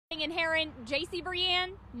reporting in Heron, JC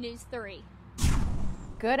Brienne, News 3.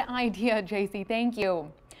 Good idea, JC. Thank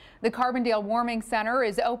you. The Carbondale Warming Center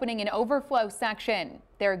is opening an overflow section.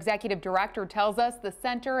 Their executive director tells us the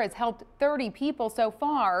center has helped 30 people so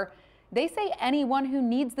far. They say anyone who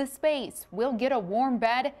needs the space will get a warm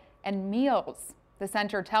bed and meals. The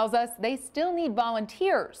center tells us they still need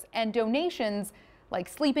volunteers and donations like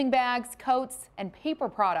sleeping bags, coats, and paper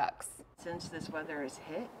products. Since this weather is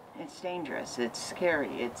hit, it's dangerous, it's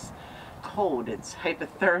scary, it's cold, it's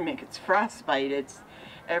hypothermic, it's frostbite, it's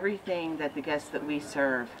everything that the guests that we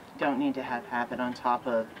serve don't need to have happen on top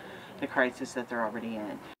of the crisis that they're already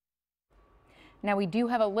in. Now, we do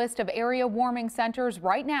have a list of area warming centers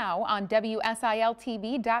right now on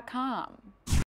WSILTV.com.